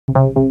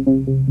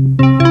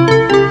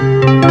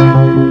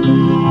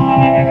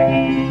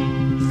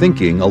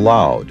Thinking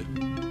Aloud.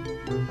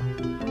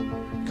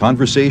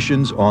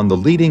 Conversations on the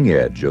leading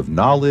edge of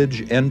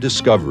knowledge and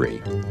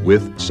discovery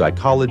with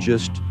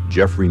psychologist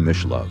Jeffrey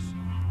Mishlove.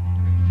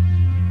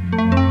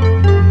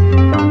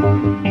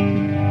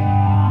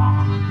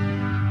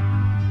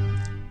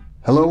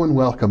 Hello and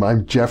welcome.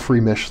 I'm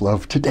Jeffrey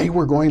Mishlove. Today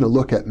we're going to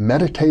look at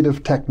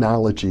meditative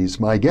technologies.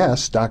 My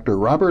guest, Dr.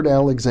 Robert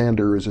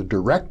Alexander, is a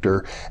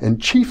director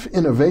and chief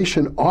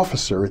innovation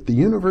officer at the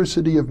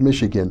University of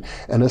Michigan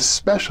and a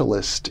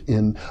specialist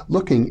in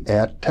looking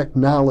at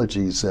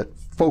technologies that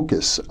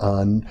focus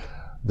on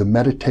the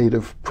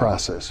meditative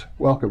process.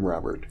 Welcome,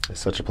 Robert. It's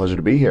such a pleasure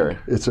to be here.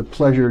 It's a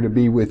pleasure to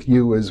be with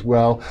you as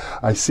well.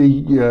 I see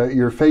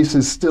your face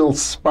is still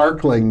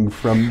sparkling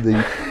from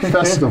the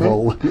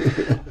festival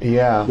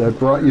Yeah. that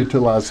brought you to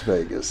Las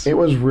Vegas. It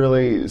was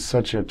really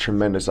such a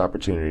tremendous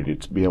opportunity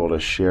to be able to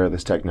share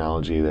this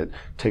technology that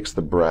takes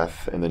the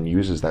breath and then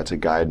uses that to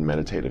guide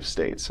meditative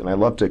states. And I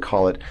love to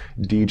call it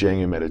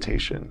DJing in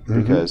meditation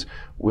because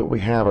what we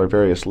have are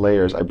various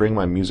layers. I bring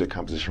my music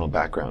compositional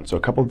background, so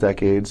a couple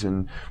decades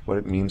in what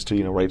it means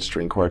to write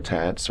string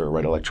quartets or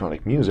write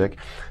electronic music,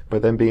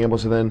 but then being able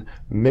to then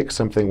mix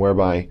something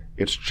whereby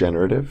it's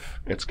generative,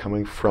 it's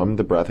coming from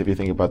the breath. If you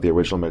think about the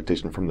original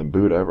meditation from the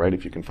Buddha, right?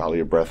 If you can follow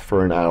your breath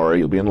for an hour,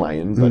 you'll be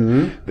enlightened.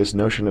 But this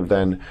notion of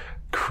then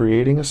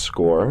creating a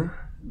score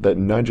that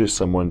nudges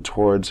someone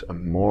towards a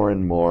more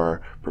and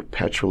more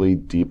perpetually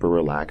deeper,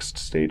 relaxed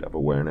state of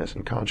awareness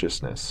and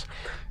consciousness.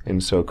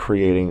 And so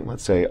creating,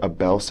 let's say, a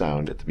bell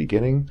sound at the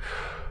beginning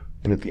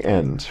and at the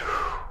end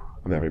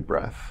of every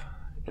breath.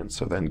 And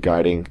so then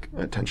guiding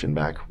attention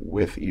back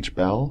with each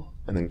bell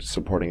and then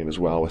supporting it as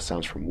well with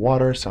sounds from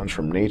water, sounds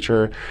from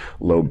nature,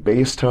 low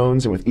bass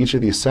tones. And with each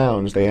of these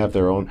sounds, they have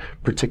their own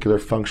particular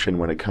function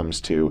when it comes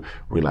to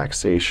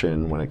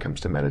relaxation, when it comes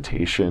to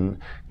meditation,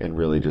 and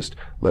really just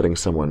letting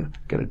someone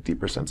get a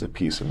deeper sense of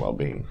peace and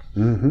well-being.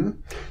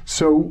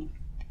 So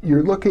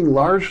you're looking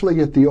largely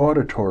at the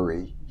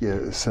auditory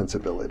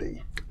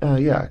sensibility.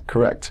 Yeah,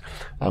 correct.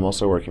 I'm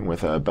also working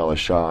with Bella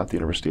Shaw at the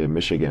University of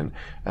Michigan.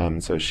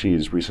 So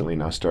she's recently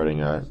now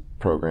starting a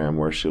program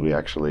where she'll be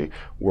actually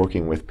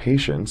working with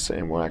patients,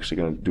 and we're actually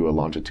going to do a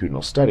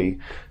longitudinal study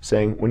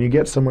saying when you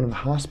get someone in the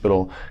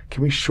hospital,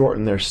 can we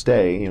shorten their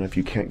stay? If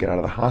you can't get out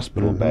of the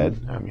hospital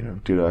bed,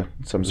 due to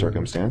some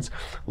circumstance,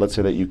 let's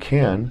say that you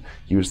can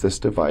use this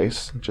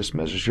device, just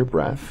measures your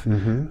breath,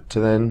 to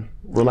then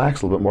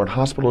relax a little bit more. In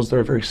hospitals,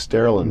 they're a very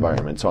sterile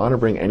environment, so I want to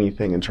bring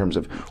anything in terms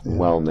of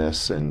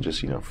wellness and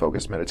just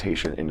focused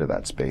meditation into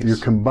that space. You're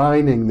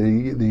combining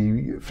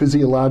the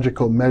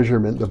physiological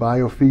measurement, the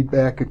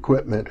biofeedback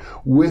equipment,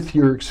 with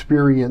your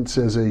experience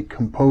as a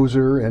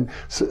composer and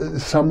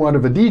somewhat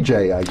of a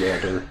DJ, I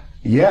gather.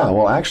 Yeah,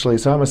 well, actually,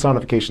 so I'm a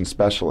Sonification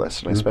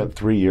Specialist, and I spent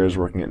 3 years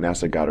working at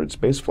NASA Goddard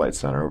Space Flight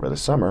Center over the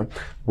summer,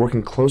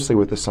 working closely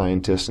with the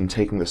scientists and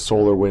taking the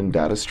solar wind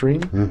data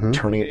stream,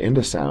 turning it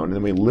into sound, and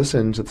then we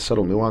listened to the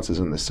subtle nuances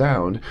in the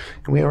sound,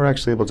 and we were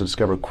actually able to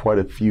discover quite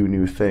a few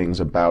new things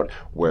about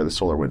where the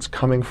solar wind's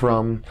coming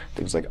from,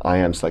 things like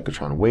ion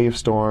cyclotron wave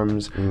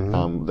storms,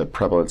 the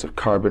prevalence of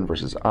carbon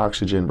versus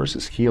oxygen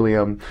versus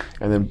helium,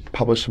 and then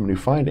published some new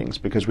findings,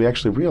 because we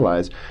actually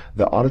realized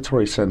the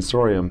auditory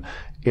sensorium,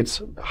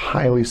 it's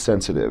highly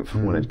sensitive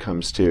when it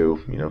comes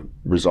to,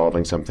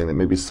 resolving something that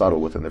may be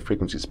subtle within the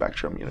frequency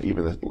spectrum,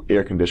 even the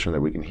air conditioner that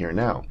we can hear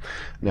now.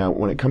 Now,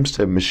 when it comes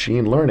to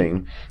machine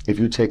learning, if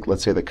you take,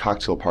 let's say, the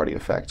cocktail party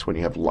effect, when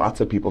you have lots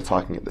of people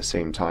talking at the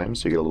same time,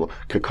 so you get a little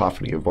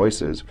cacophony of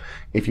voices,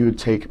 if you would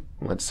take,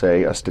 let's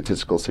say, a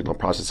statistical signal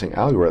processing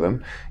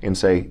algorithm and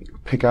say,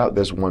 pick out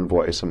this one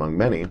voice among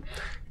many,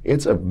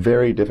 it's a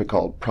very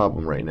difficult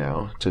problem right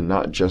now to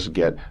not just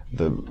get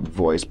the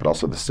voice, but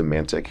also the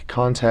semantic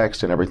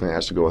context and everything that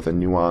has to go with the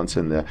nuance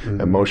and the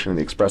emotion and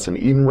the expression.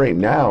 Even right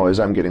now, as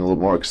I'm getting a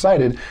little more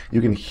excited, you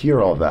can hear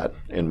all that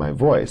in my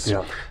voice.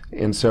 Yeah.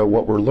 And so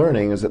what we're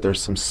learning is that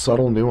there's some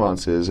subtle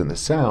nuances in the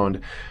sound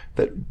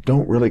that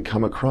don't really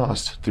come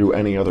across through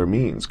any other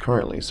means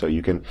currently. So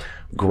you can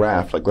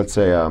graph, like let's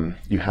say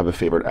you have a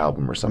favorite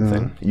album or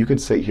something. You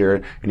could sit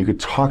here and you could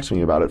talk to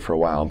me about it for a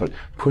while, but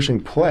pushing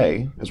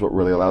play is what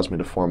really allows me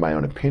to form my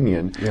own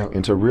opinion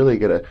and to really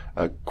get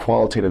a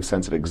qualitative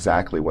sense of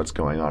exactly what's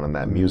going on in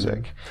that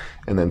music.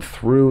 And then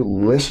through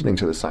listening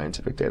to the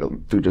scientific data,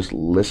 through just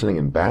listening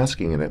and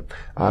basking in it,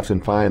 I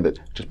often find that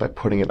just by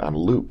putting it on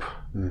loop,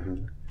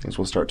 things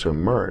will start to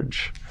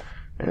emerge.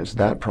 And it's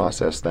that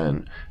process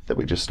then that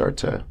we just start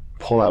to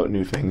pull out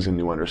new things and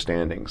new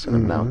understandings. And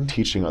I'm now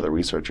teaching other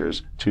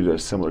researchers to do a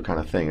similar kind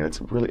of thing. And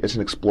it's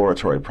an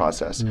exploratory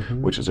process,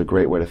 which is a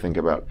great way to think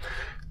about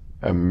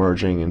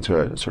emerging into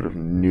a sort of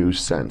new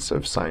sense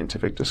of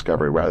scientific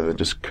discovery rather than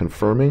just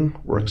confirming,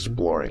 we're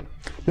exploring.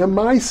 Now,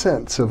 my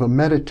sense of a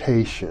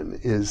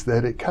meditation is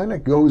that it kind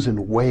of goes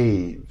in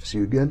waves.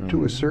 You get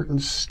to a certain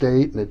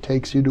state and it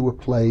takes you to a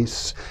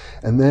place,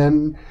 and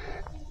then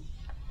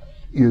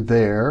you're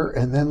there,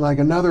 and then like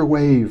another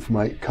wave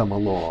might come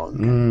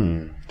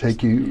along.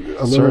 take you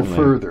a little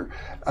further.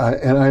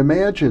 And I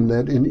imagine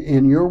that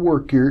in your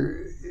work,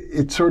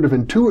 it's sort of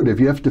intuitive.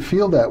 You have to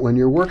feel that when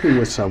you're working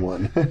with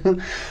someone.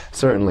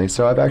 Certainly.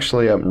 So I've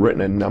actually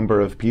written a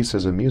number of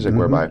pieces of music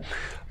whereby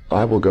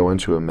I will go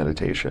into a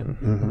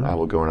meditation. I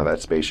will go into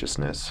that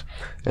spaciousness.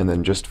 And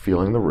then just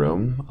feeling the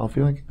room, I'll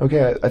feel like,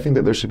 okay, I think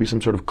that there should be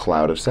some sort of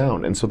cloud of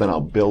sound. And so then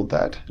I'll build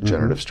that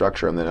generative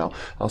structure, and then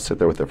I'll sit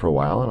there with it for a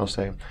while, and I'll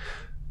say,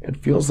 it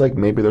feels like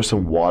maybe there's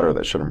some water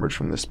that should emerge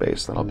from this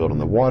space. Then I'll build in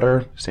the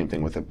water, same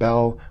thing with a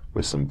bell,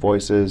 with some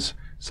voices,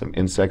 some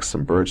insects,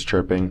 some birds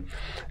chirping.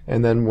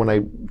 And then when I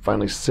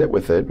finally sit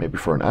with it, maybe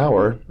for an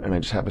hour, and I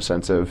just have a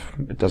sense of,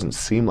 it doesn't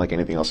seem like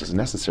anything else is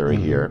necessary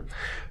here,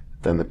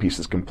 then the piece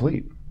is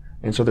complete.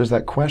 And so there's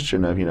that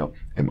question of,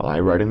 am I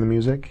writing the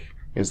music?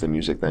 Is the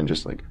music then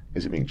just like,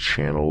 is it being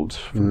channeled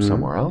from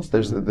somewhere else?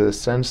 There's the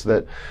sense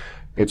that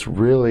it's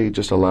really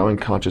just allowing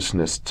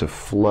consciousness to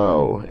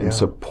flow and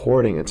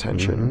supporting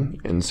attention.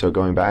 And so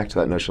going back to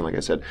that notion, like I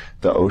said,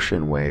 the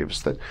ocean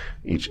waves that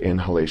each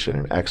inhalation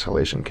and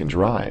exhalation can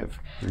drive,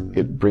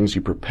 it brings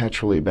you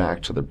perpetually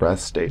back to the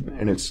breath state.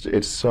 And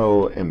it's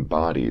so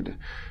embodied,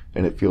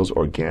 and it feels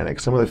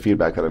organic. Some of the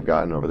feedback that I've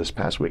gotten over this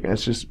past week, and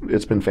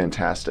it's been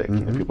fantastic.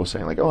 And people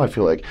saying like, oh, I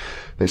feel like,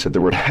 they said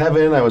the word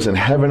heaven, I was in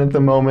heaven at the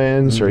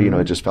moment, or,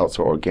 it just felt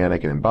so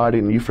organic and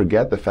embodied. And you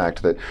forget the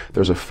fact that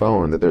there's a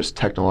phone, that there's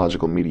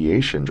technological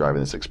mediation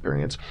driving this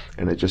experience,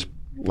 and it just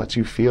lets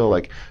you feel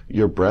like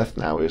your breath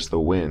now is the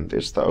wind,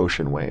 it's the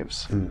ocean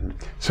waves.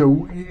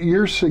 So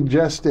you're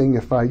suggesting,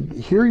 if I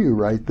hear you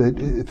right,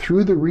 that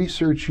through the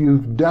research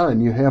you've done,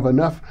 you have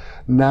enough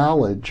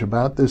knowledge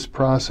about this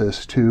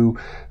process to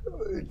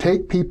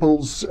take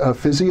people's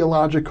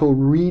physiological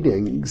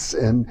readings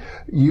and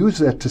use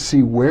that to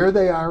see where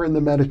they are in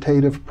the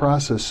meditative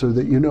process, so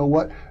that you know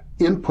what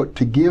input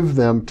to give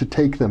them to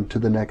take them to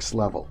the next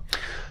level.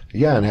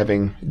 Yeah, and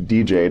having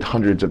DJ'd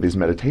hundreds of these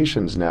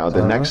meditations now,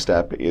 the next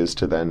step is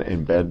to then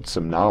embed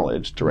some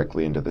knowledge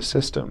directly into the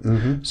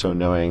system. So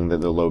knowing that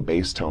the low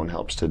bass tone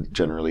helps to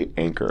generally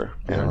anchor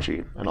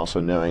energy, and also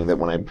knowing that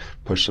when I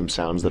push some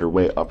sounds that are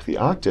way up the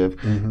octave,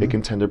 it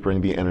can tend to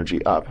bring the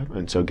energy up.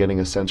 And so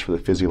getting a sense for the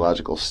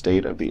physiological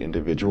state of the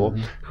individual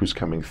who's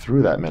coming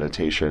through that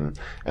meditation,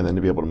 and then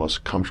to be able to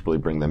most comfortably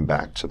bring them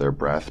back to their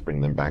breath,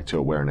 bring them back to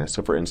awareness.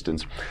 So for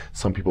instance,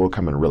 some people will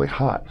come in really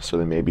hot, so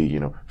they may be,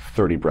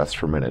 30 breaths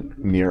per minute,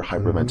 near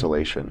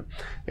hyperventilation,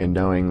 and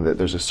knowing that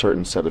there's a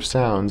certain set of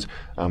sounds.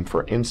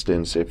 For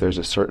instance, if there's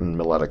a certain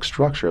melodic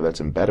structure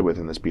that's embedded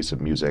within this piece of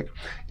music,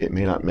 it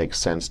may not make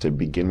sense to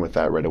begin with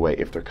that right away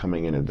if they're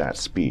coming in at that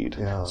speed.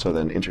 So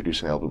then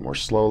introducing that a little bit more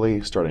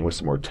slowly, starting with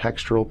some more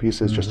textural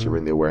pieces just to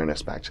bring the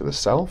awareness back to the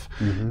self,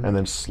 and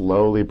then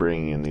slowly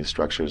bringing in these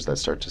structures that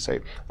start to say,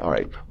 all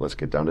right, let's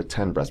get down to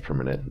 10 breaths per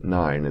minute,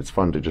 9. It's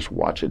fun to just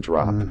watch it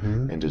drop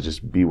and to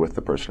just be with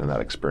the person in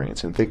that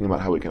experience. And thinking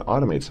about how we can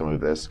automate some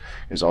of this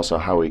is also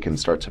how we can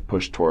start to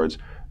push towards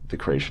the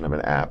creation of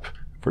an app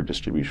for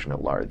distribution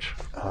at large.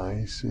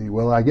 I see.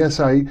 Well, I guess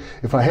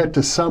if I had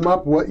to sum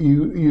up what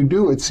you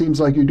do, it seems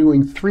like you're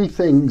doing 3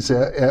 things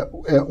at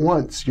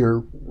once.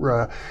 You're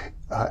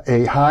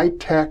a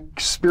high-tech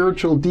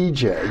spiritual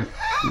DJ.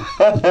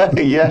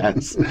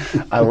 Yes,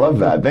 I love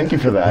that. Thank you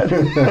for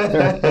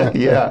that.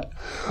 Yeah.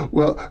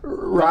 Well,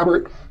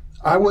 Robert,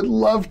 I would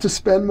love to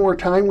spend more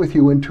time with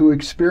you and to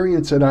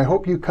experience it. I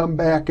hope you come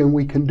back and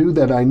we can do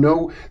that. I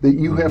know that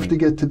you have to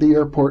get to the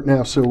airport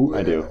now, so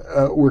I do.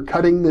 We're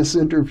cutting this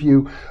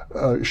interview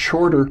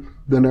shorter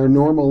than our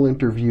normal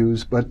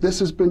interviews, but this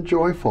has been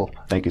joyful.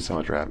 Thank you so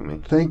much for having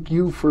me. Thank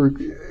you for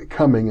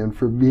coming and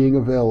for being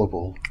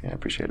available. Yeah, I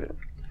appreciate it.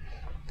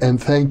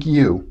 And thank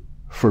you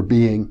for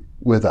being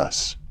with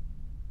us.